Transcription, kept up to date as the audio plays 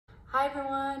Hi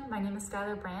everyone, my name is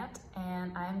Skylar Brandt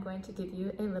and I am going to give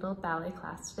you a little ballet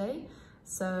class today.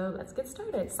 So let's get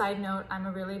started. Side note, I'm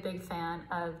a really big fan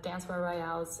of Dancewear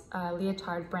Royale's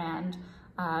leotard brand.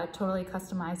 Totally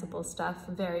customizable stuff,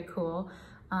 very cool.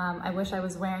 I wish I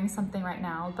was wearing something right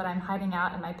now, but I'm hiding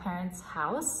out at my parents'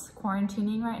 house,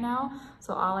 quarantining right now.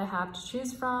 So all I have to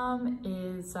choose from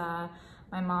is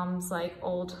my mom's like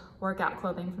old workout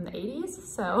clothing from the 80s.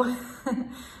 So,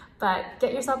 but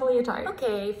get yourself a leotard.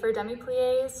 Okay, for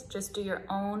demi-pliés, just do your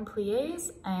own pliés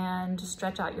and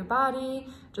stretch out your body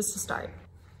just to start.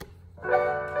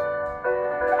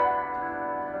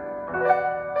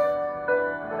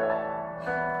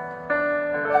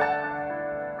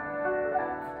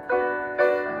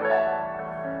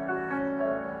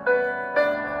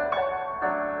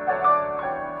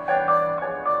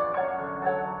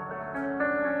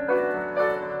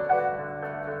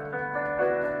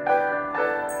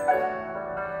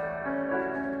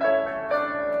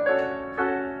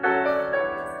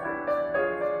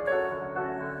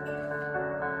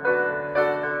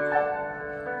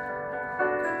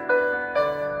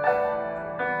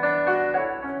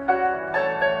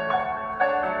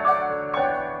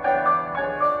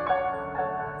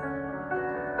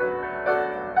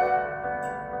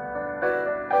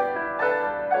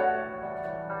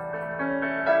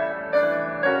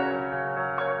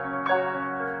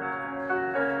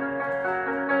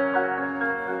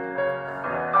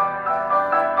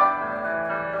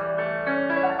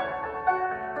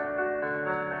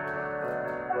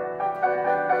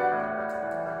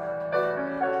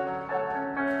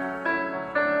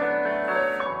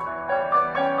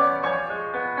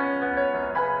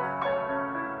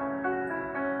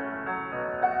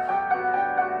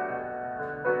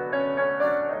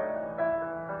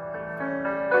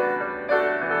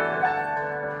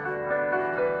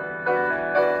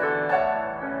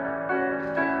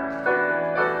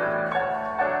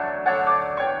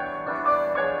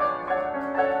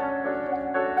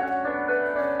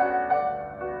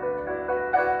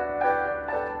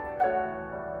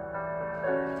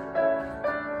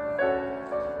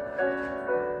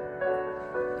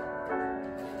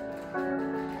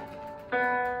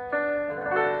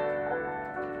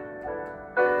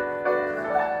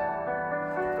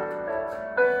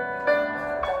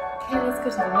 Okay, let's go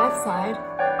to the left side.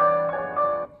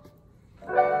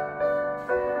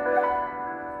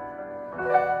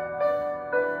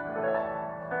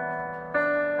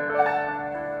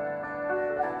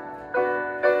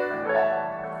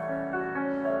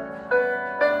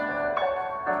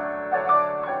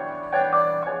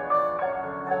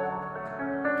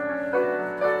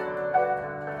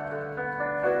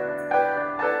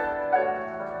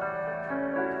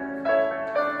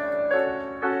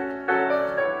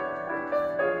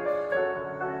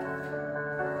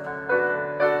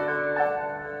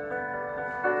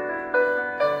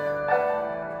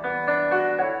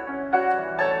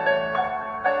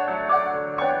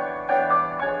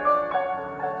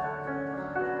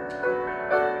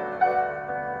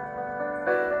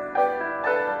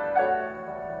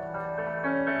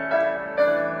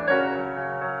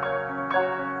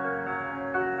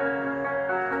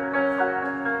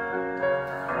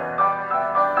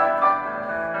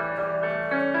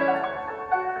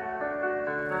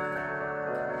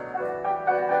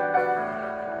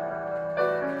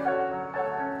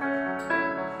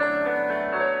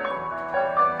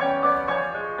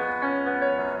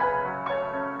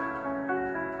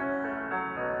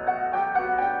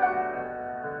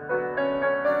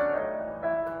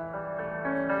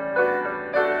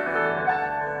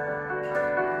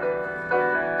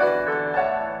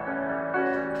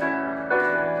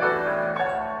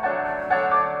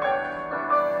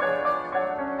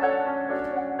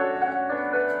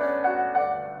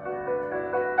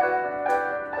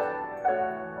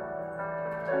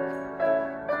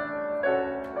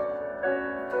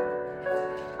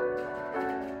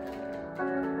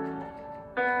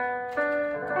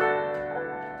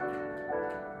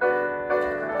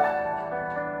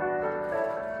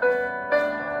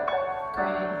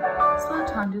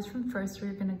 Tendus from first,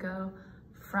 we're gonna go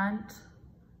front,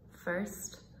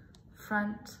 first,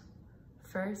 front,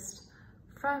 first,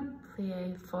 front,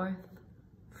 plie, fourth,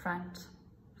 front,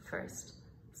 first,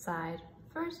 side,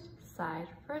 first, side,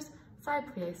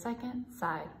 plie, second,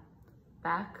 side,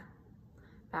 back,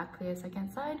 back plie,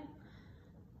 second, side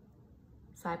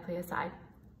plie, side.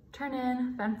 Turn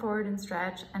in, bend forward and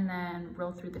stretch, and then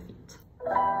roll through the feet.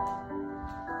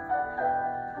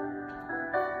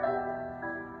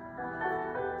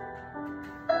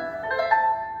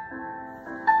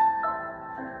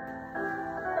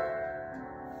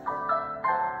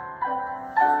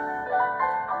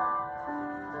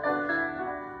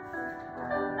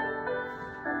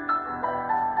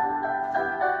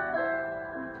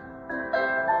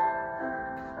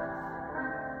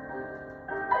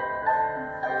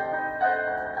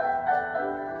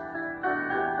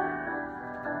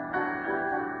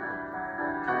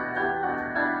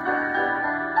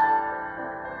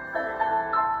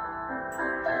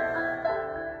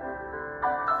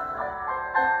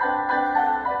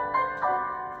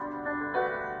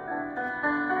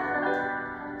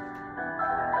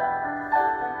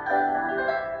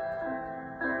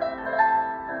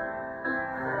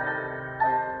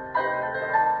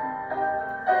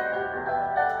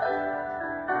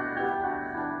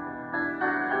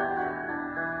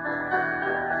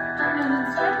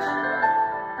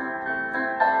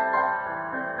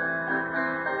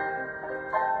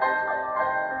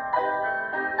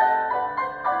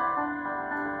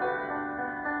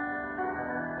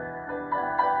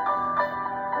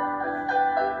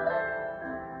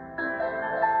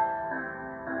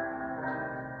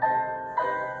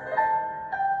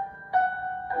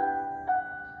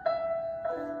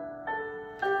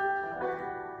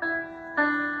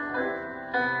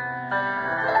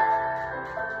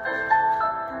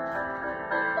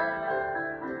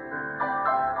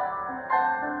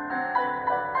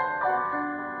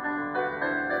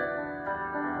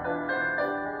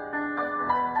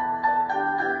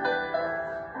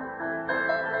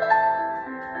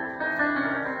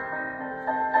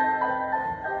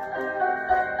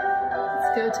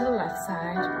 go to the left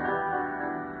side.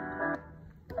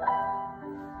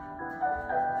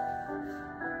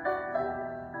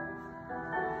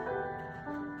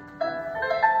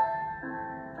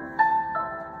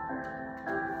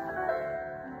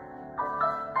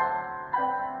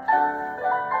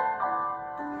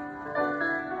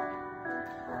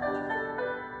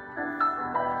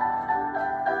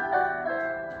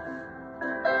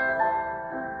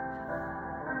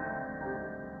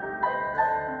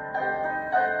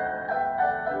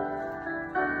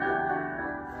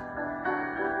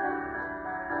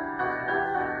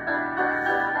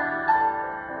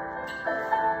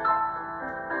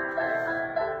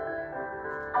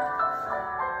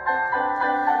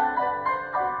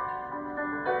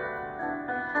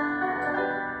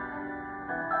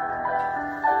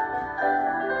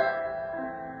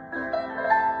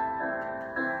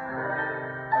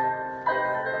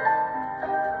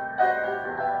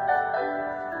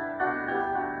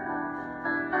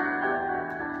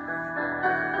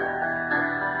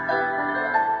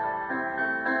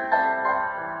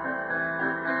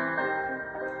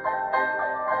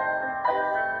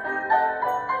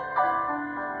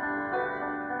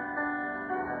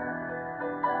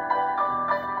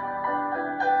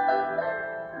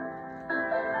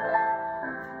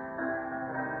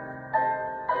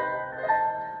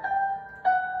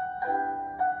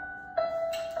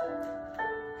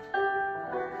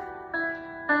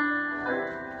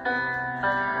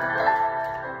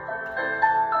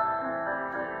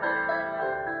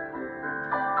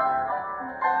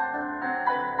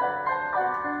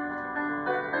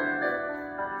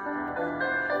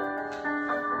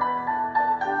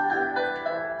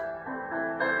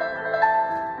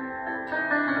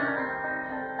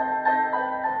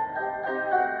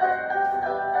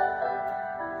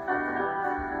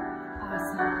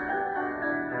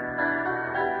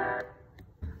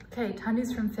 Okay,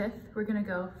 tendies from fifth. We're gonna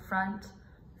go front,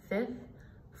 fifth,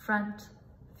 front,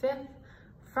 fifth,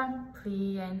 front,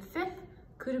 plie and fifth,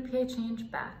 coup de pied, change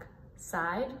back,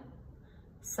 side,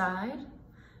 side,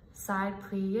 side,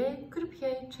 plie, coup de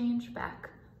pied, change back,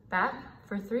 back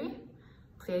for three,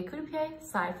 plie, coup de pied,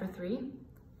 side for three,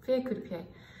 plie, coup de pied,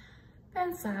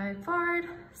 and side forward,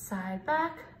 side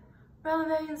back,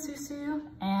 releve and susu,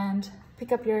 and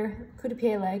pick up your coup de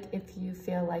pied leg if you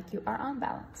feel like you are on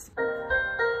balance.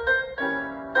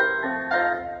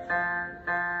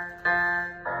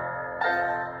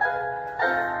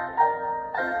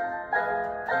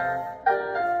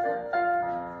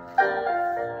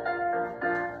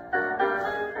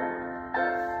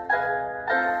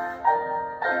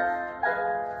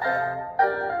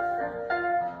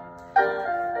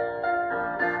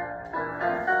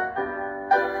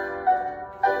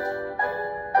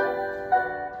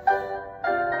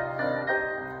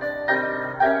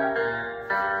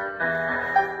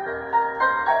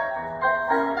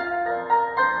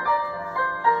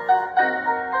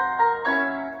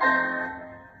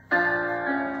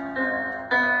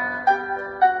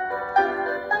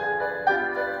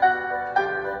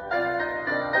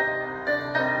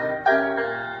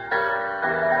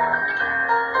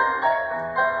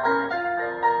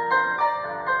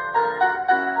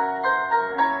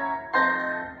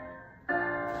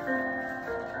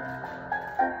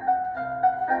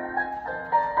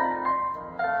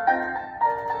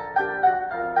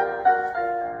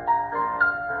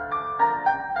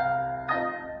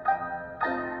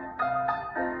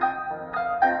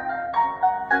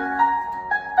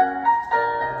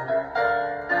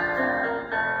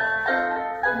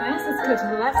 Let's go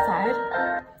to the left side.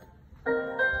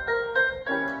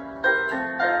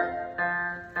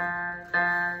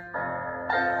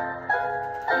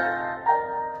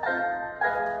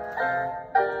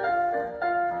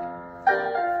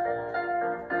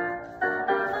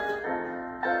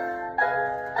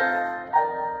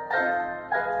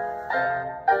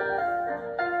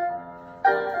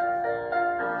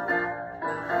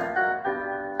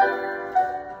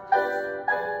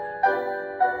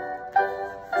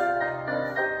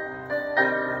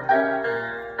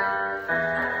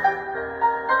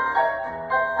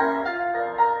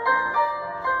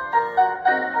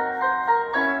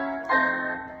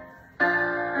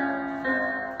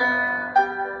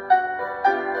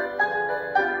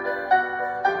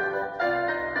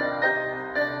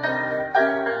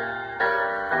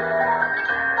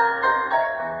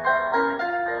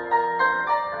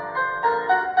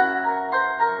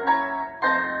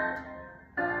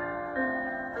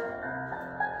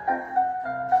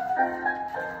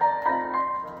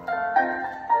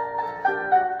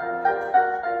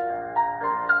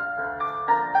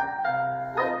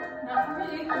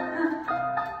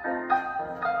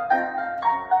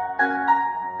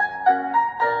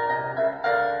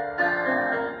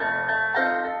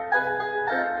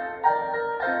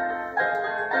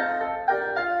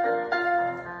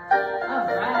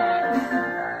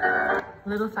 A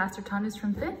little faster tendus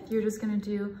from fifth. You're just gonna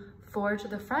do 4 to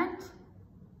the front.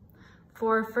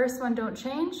 4, first one, don't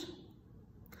change.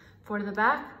 4 to the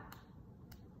back.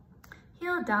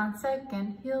 Heel down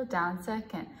second, heel down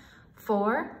second.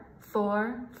 4,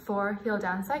 4, 4, heel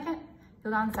down second,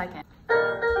 heel down second.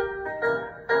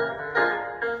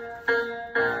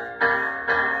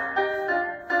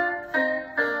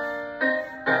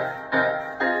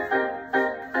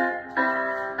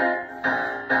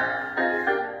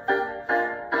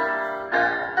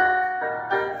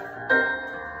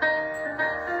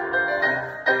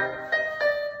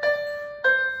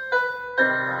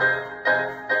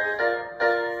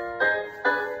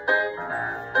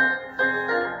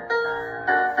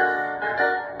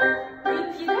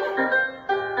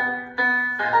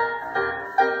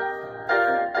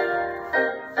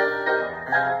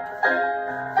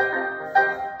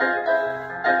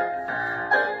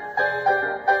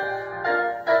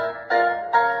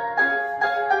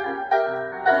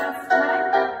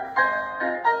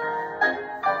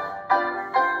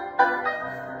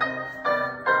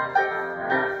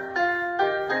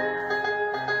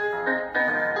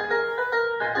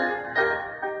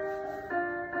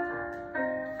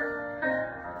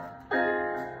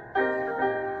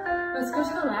 Let's go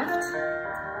to the left.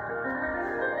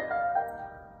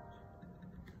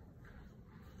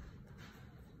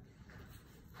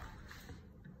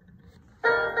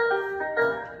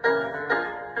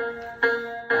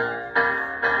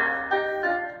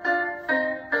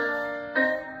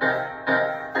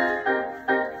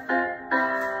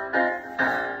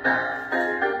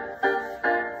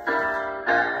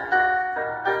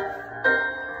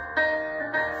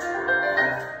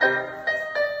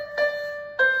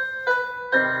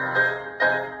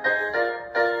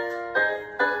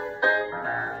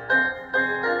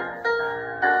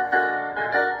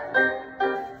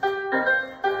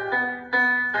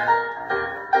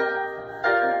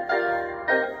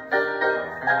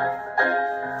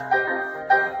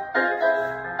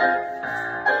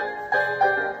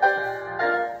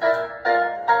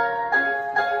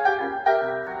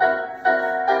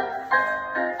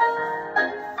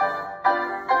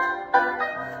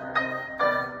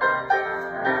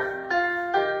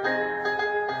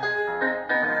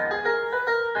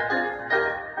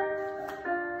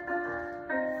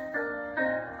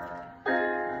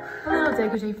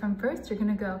 Dégagé from first. You're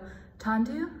gonna go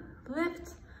tendu,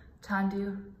 lift,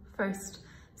 tendu, first,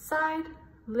 side,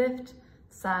 lift,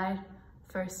 side,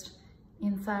 first,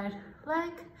 inside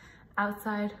leg,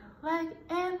 outside leg,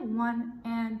 and 1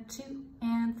 and 2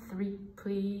 and 3,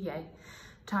 plie.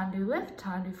 Tendu, lift,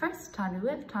 tendu first, tendu,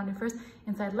 lift, tendu first,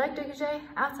 inside leg dégagé,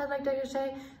 outside leg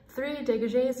dégagé, 3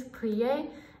 dégagés, plie,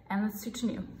 and let's do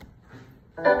tenue.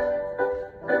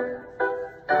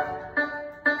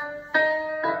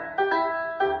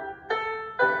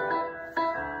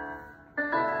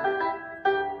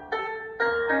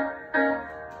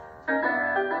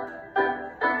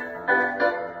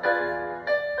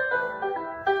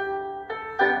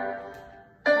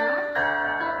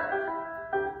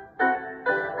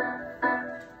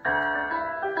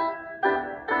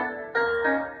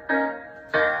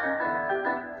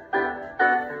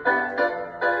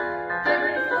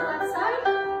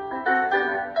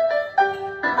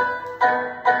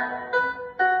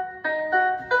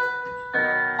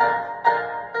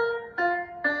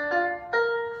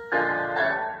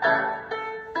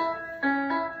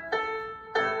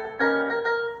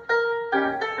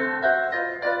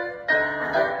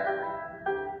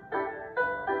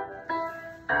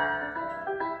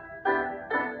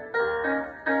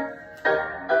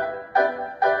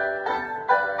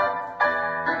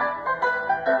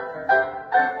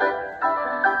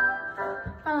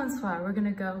 We're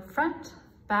gonna go front,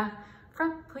 back,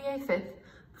 front, plie, fifth,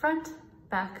 front,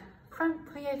 back, front,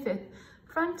 plie, fifth,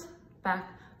 front, back,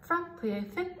 front, plie,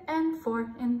 fifth, and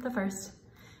 4 in the first,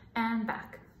 and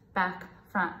back, back,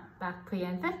 front, back, plie,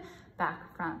 and fifth,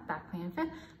 back, front, back, plie, and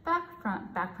fifth, back,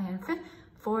 front, back, plie, and fifth,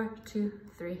 4, 2,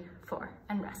 3, 4,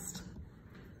 and rest.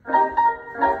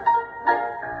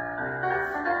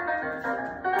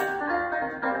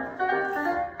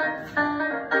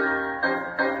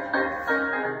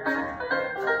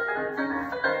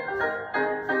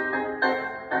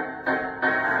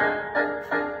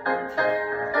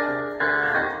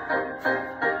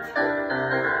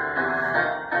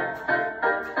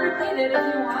 Repeat it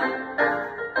if you want.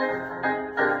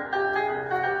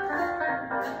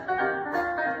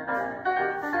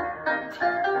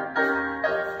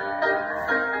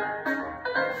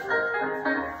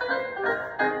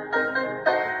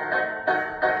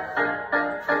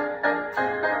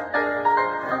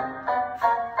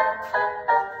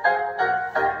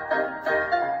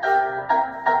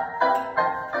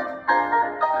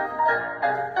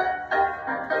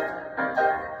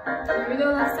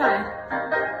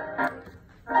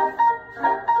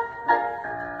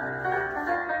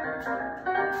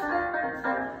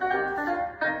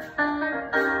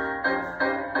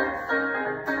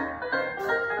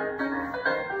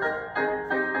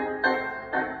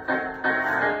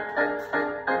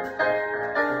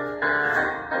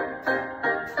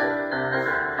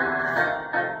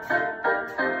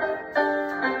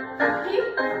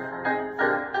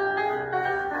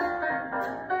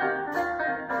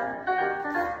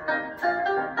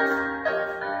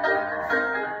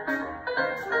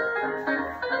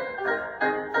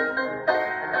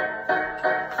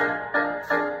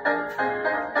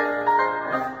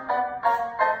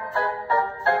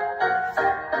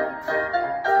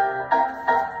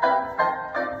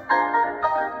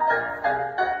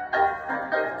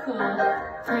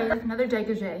 another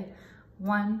dégagé.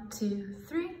 1, 2,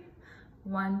 3.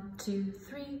 1, 2,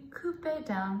 3. Coupe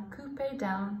down, coupe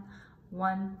down.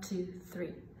 1, 2,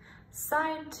 3.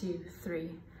 Side 2,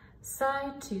 3.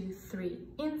 Side 2, 3.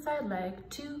 Inside leg,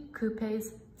 2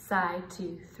 coupes. Side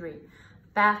 2, 3.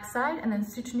 Back side, and then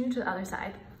soutenu to the other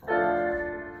side.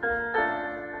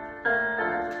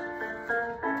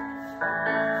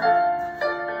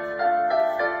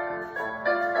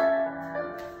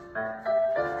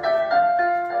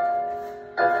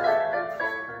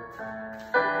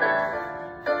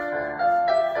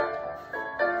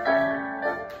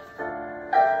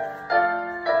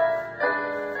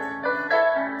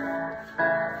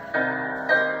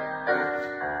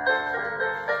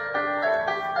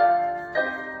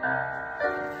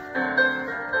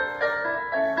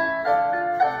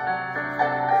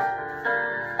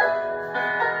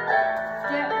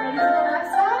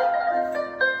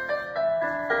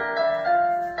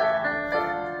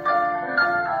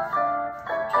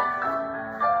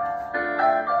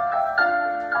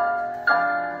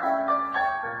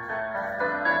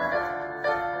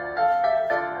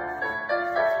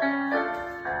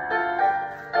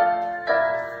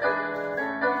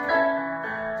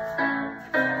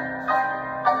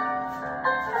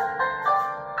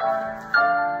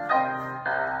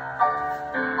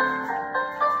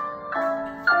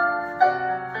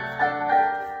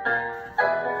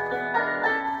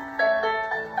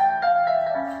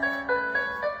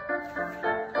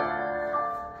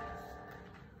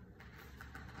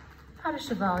 Pas de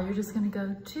cheval, you're just gonna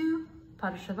go 2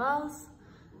 pas de chevals,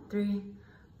 3,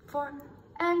 4,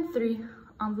 and 3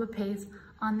 enveloppes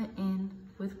on the in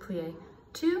with plie.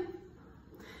 2,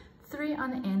 3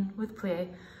 on the in with plie.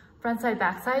 Front side,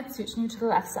 back side, soutenu to the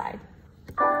left side.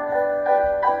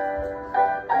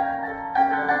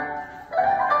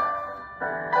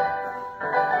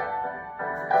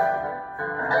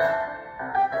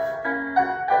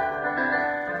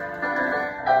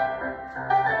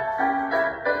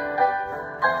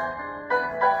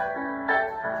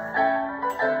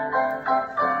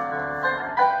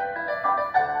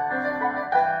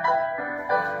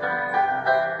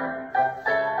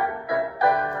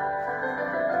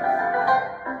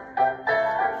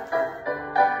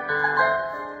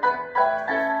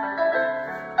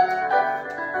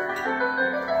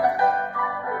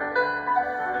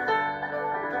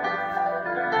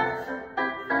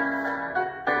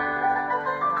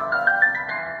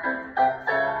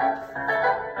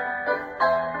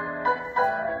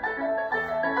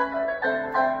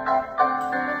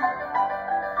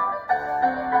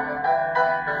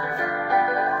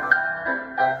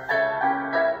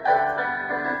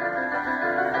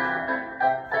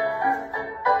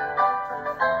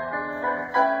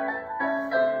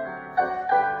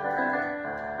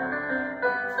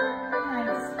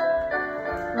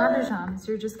 So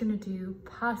you're just gonna do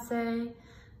passe,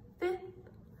 fifth,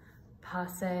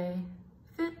 passe,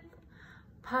 fifth,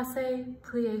 passe,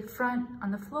 plie front on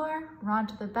the floor, rond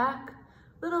to the back,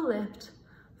 little lift,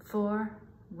 4,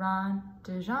 rond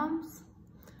de jambes,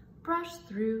 brush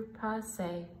through,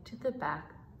 passe to the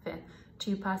back, fifth,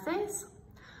 2 passes,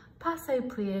 passe,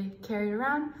 plie, carry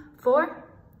around, 4,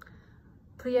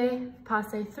 plie,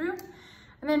 passe through,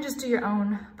 and then just do your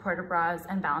own port de bras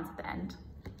and balance at the end.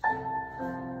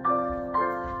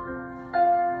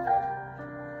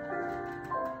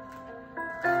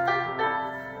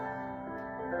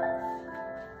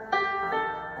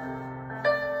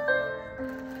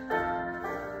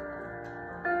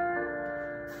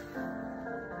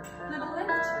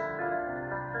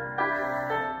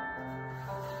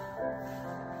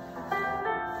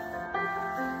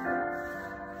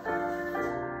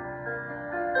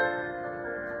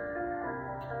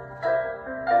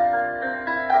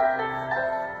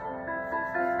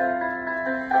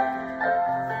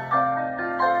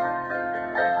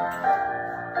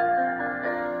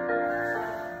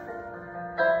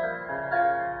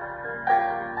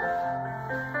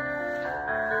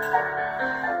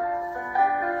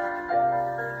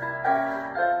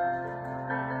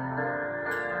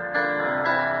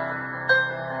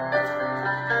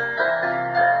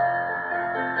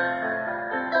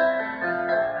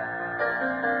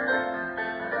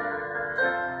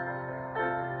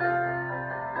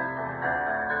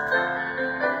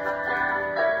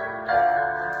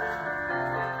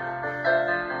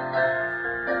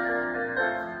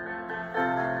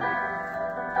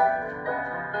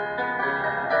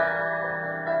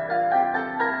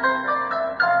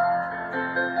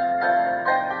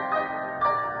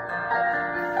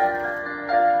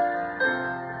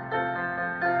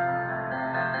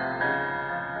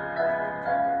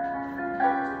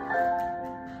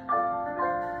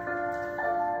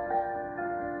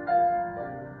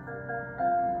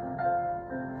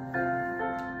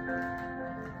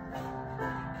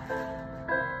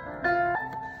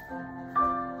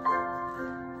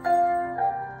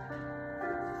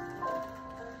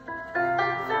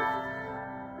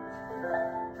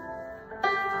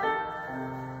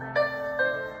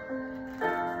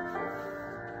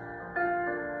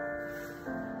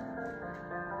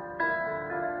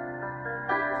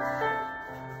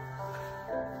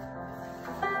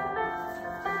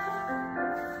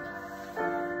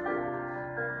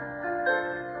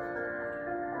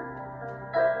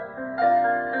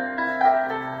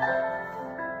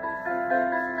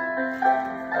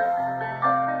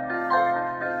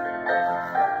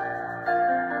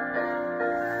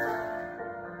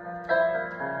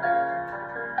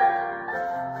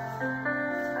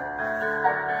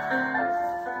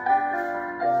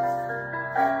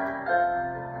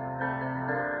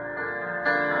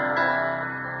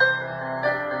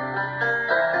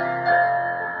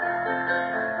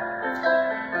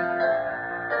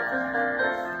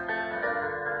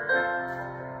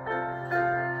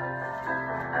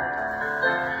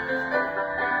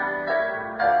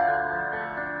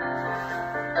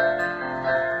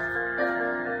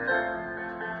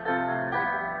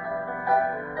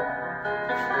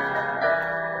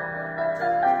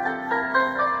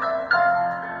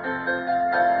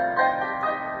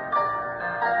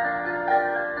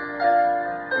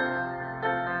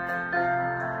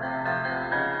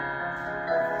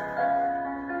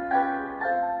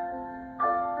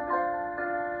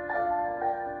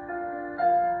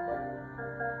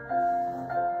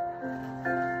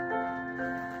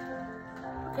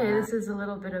 Okay, this is a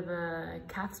little bit of a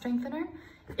calf strengthener.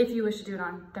 If you wish to do it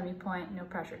on demi-pointe, no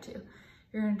pressure to.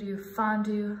 You're gonna do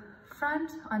fondue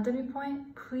front on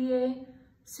demi-pointe, plie,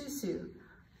 sous-sus.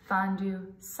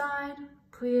 Fondue side,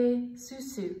 plie,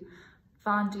 sous-sus.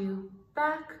 Fondue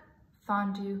back,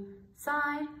 fondue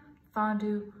side,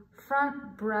 fondue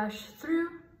front, brush through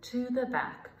to the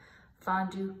back.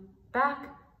 Fondue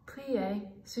back, plie,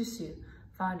 sous-sus.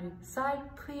 Fondue side,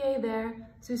 plie there,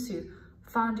 sous-sus.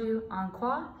 Fondue en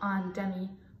croix on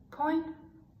demi-pointe.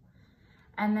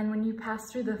 And then when you pass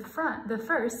through the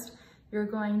first, you're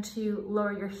going to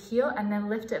lower your heel and then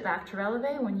lift it back to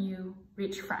releve when you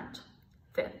reach front.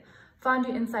 Fifth,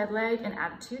 fondue inside leg in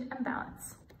attitude and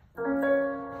balance.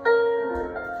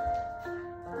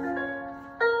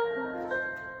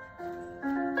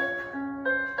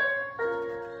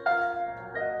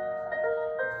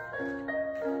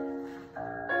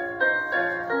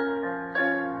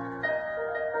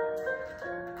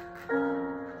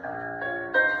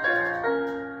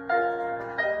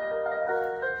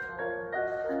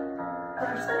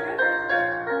 Push through,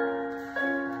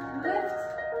 lift,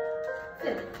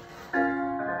 fifth.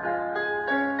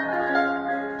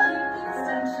 Keep the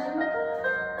extension,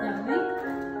 now length,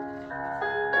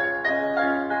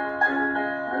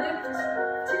 lift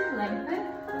to lengthen,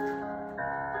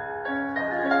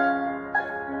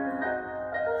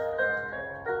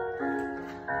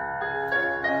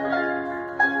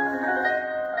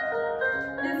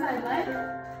 inside leg,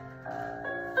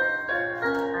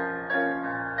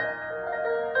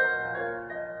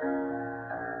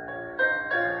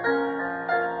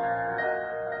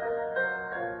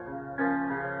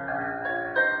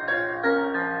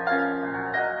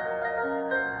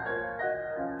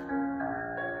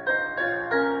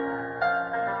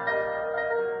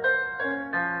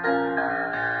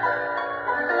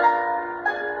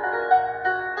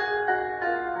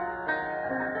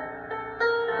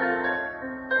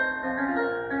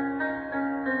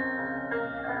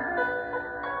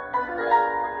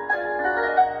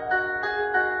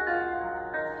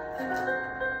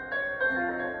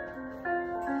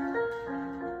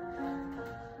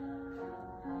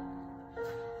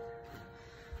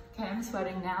 okay, I'm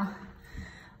sweating now.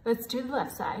 Let's do the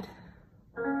left side.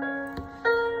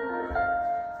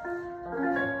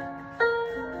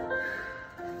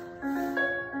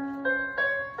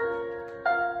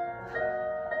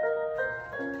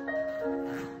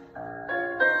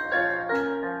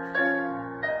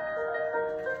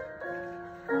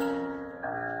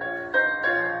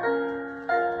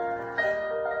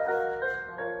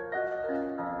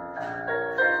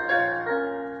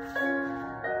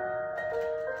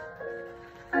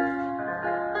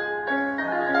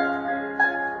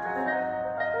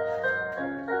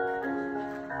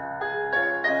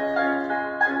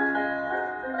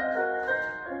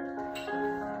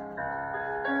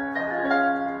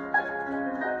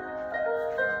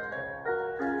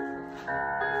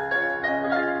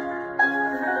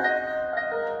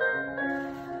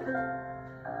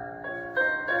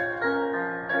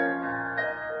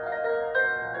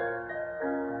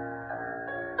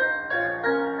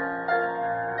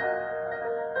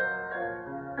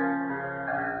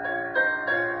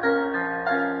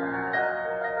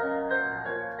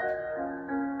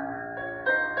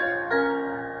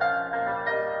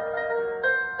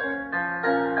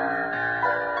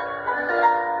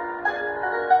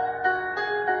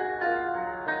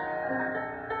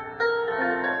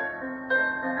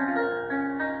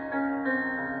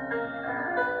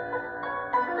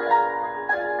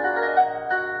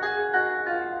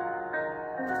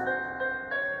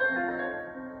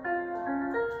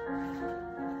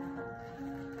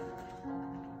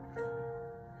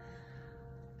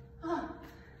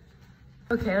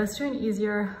 Okay, let's do an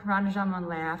easier rond de jambe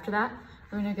layer. After that,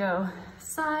 we're gonna go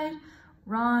side,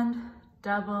 rond,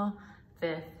 double,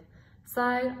 fifth.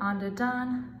 Side, on de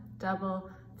don, double,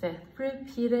 fifth.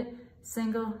 Repeat it,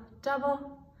 single,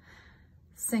 double,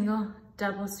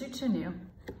 soutenu.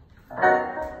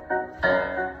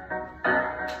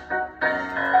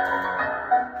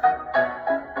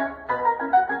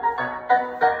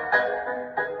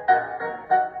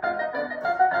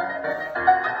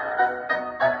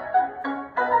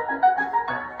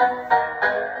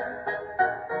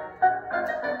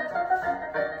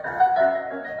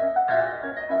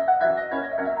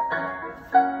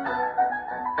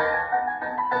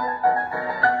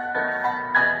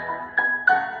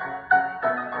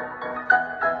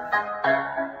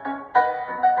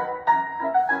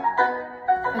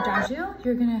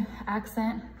 You're gonna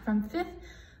accent from fifth,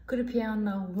 coup de pied on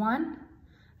the 1,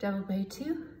 développé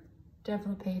 2,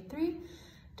 développé 3,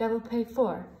 développé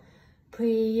 4.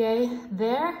 Plie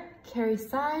there, carry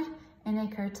side, and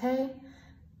écarté,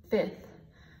 5th.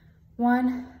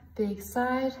 1, big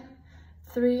side,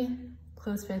 3,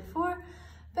 close 5th, 4,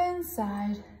 bend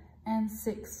side, and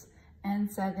 6, and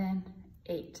 7,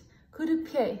 8. Coup de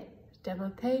pied,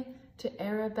 développé to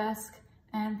arabesque,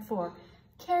 and 4.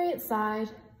 Carry it side,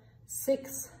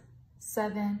 6,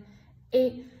 7,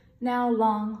 8. Now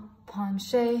long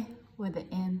penché with the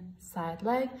inside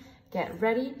leg. Get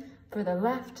ready for the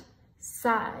left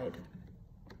side.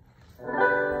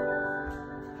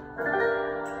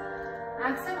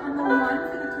 Accent on the 1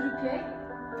 for the coup de pied.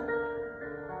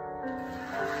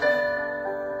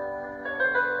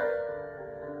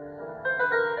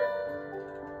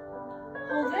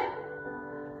 Hold it.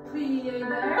 Plie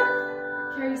there.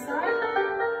 Carry side.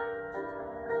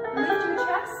 Lift your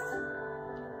chest.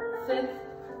 5th.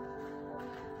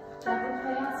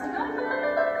 Développé asana.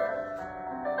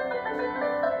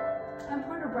 And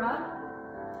port de bras.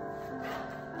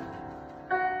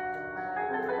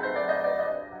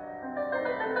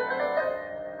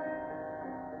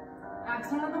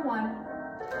 Accent on the 1.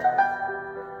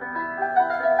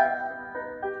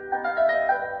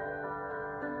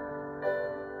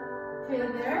 Okay,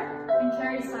 there, and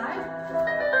carry side.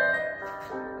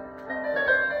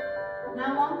 Now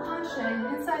long penché,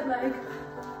 inside leg.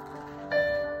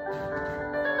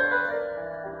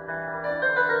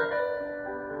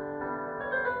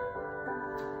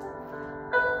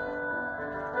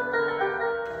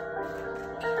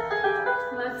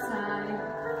 Left side.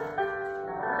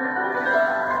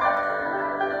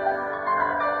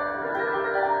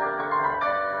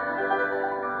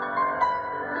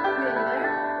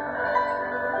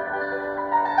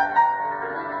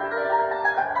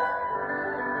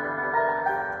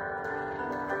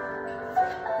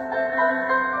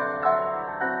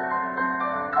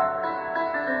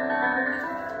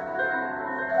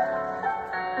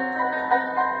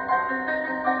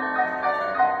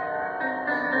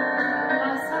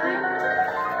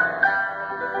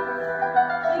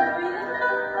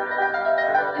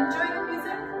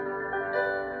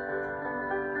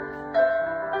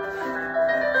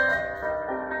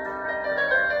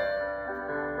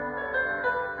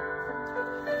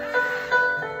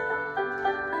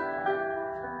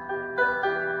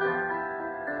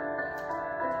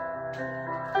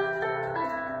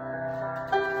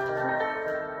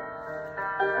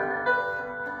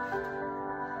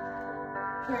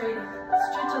 Carry,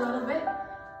 stretch a little bit.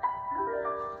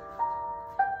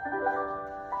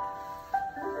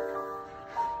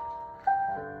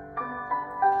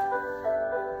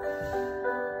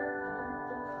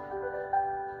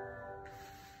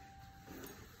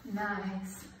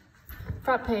 Nice.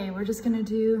 Frappe, we're just gonna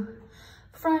do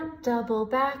front, double,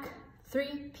 back,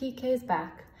 3 PKs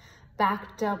back.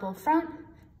 Back, double, front,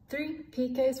 3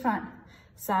 PKs front.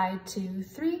 Side 2,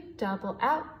 3, double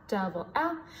out,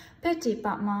 petit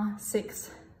battement,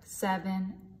 6,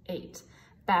 7, 8.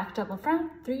 Back, double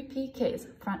front, 3 PKs.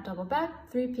 Front, double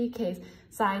back, 3 PKs.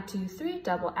 Side 2, 3,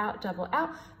 double out,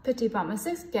 petit battement,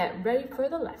 6. Get ready for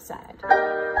the left side.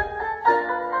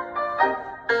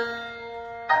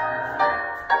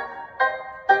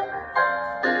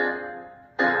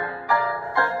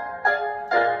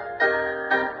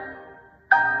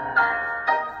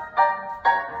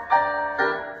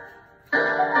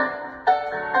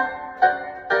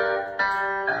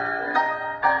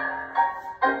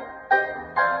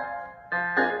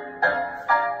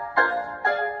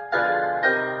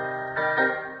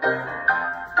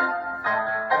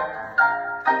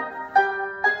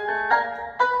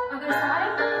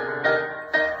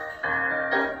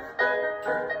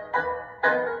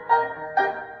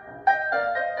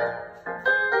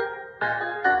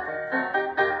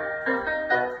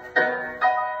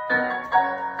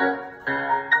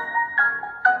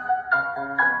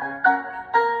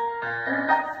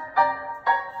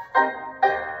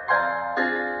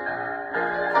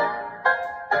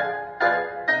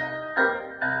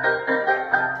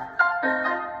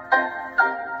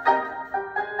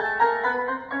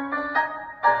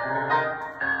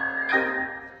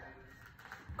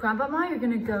 Grand battement, you're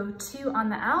gonna go 2 on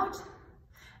the out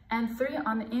and 3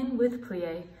 on the in with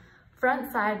plie.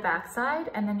 Front side, back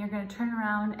side, and then you're gonna turn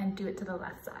around and do it to the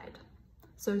left side.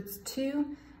 So it's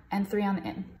 2 and 3 on the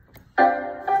in.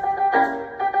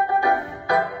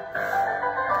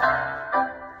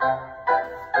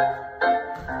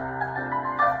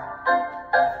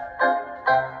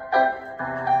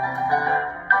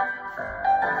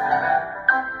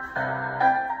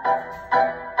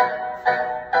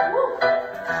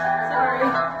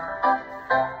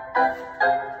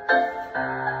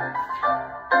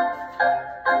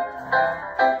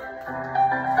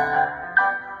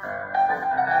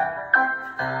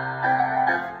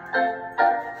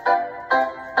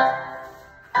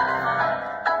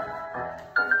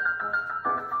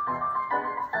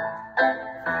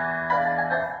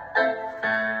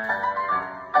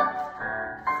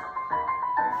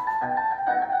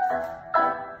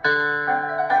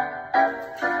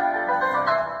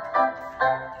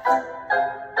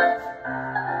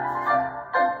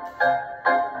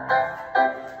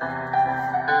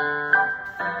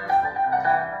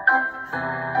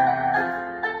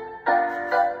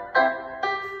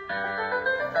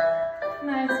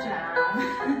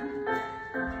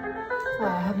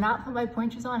 not put my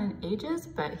pointe shoes on in ages,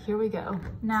 but here we go.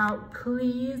 Now,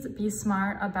 please be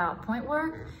smart about pointe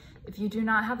work. If you do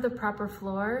not have the proper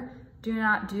floor, do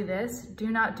not do this. Do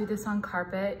not do this on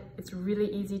carpet. It's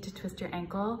really easy to twist your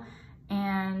ankle.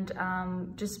 And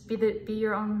just be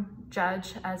your own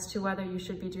judge as to whether you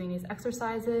should be doing these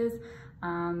exercises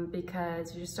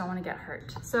because you just don't want to get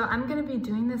hurt. So I'm going to be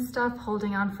doing this stuff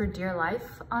holding on for dear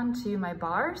life onto my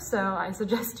bar, so I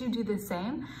suggest you do the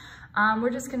same. We're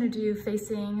just going to do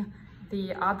facing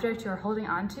the object you're holding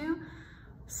onto,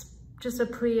 just a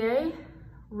plie,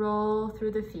 roll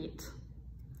through the feet.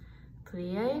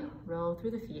 Plie, roll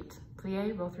through the feet.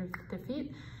 Plie, roll through the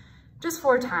feet. Just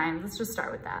 4 times. Let's just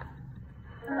start with that.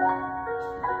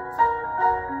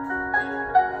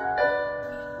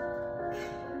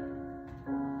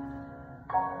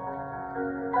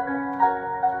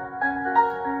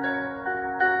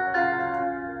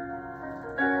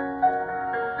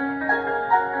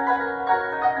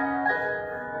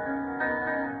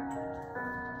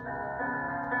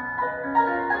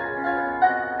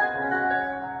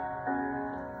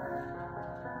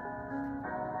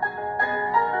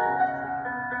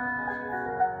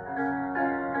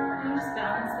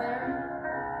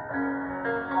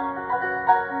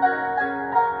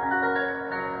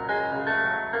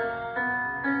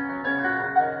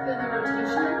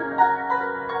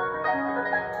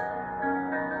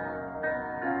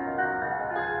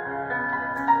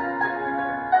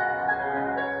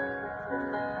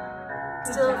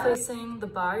 Still facing the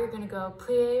bar, you're gonna go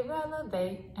plie,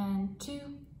 releve, and 2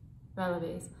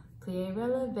 releves. Plie,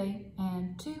 releve,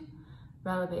 and 2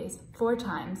 releves 4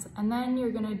 times. And then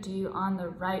you're gonna do on the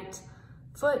right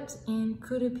foot in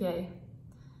coup de pied.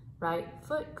 Right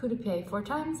foot, coup de pied 4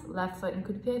 times, left foot in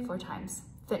coup de pied 4 times.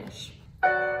 Finish.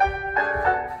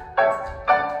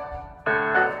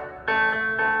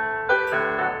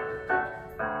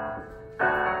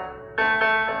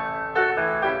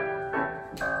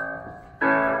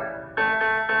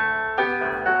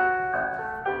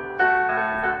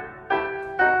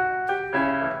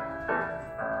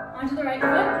 Onto the right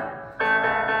foot.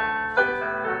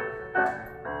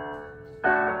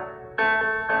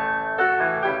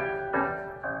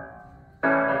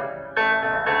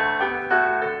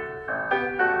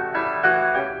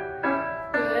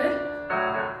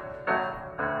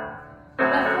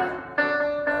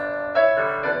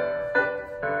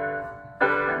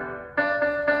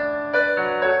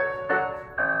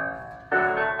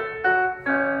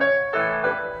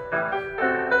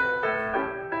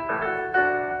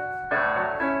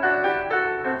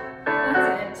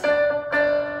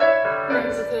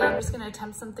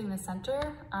 Attempt something in the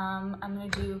center. I'm going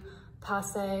to do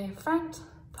passe front,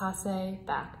 passe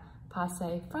back,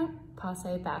 passe front,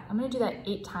 passe back. I'm going to do that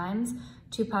 8 times,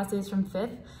 2 passes from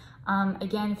 5th.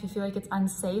 Again, if you feel like it's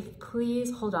unsafe,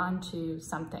 please hold on to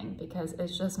something because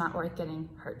it's just not worth getting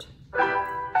hurt.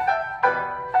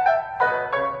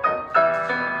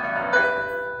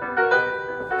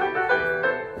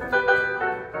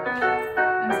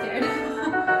 I'm scared.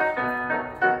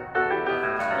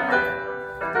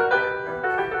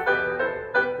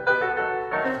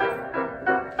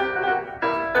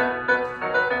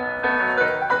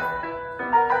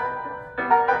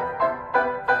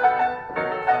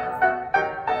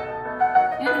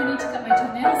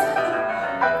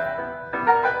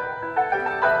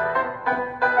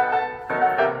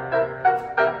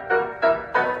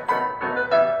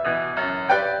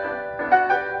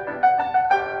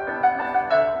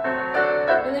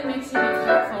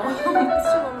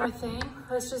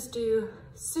 Let's just do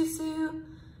susu,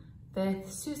 5th,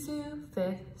 susu,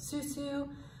 5th, susu,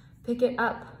 pick it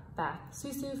up, back,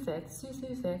 susu, 5th,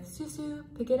 susu, 5th, susu,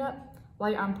 pick it up,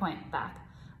 while you're on pointe, back.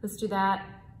 Let's do that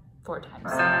 4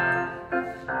 times.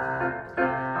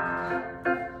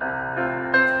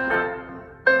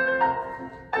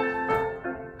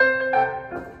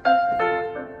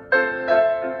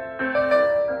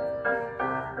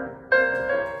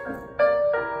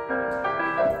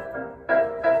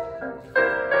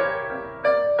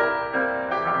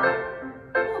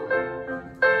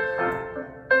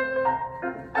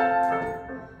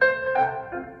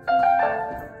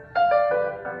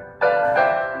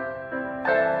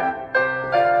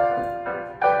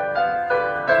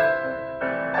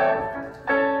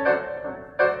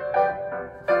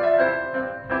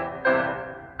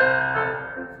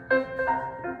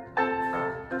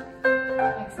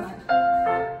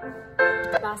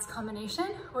 Combination,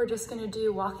 we're just going to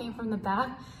do walking from the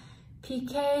back,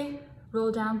 piqué,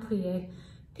 roll down, plie,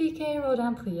 piqué, roll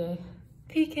down, plie,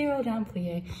 piqué, roll down,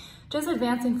 plie. Just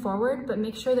advancing forward, but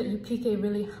make sure that you piqué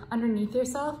really underneath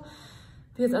yourself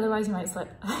because otherwise you might slip.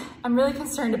 I'm really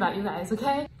concerned about you guys,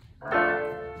 okay?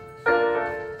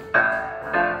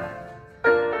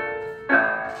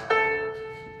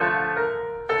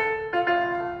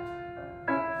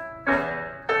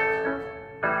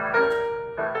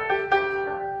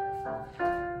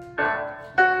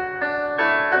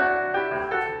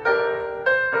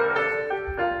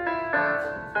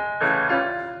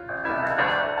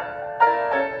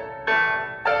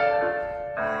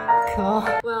 Cool.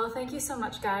 Well, thank you so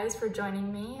much, guys, for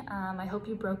joining me. I hope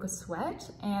you broke a sweat,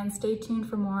 and stay tuned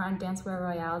for more on Dancewear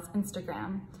Royale's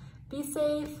Instagram. Be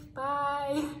safe.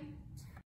 Bye.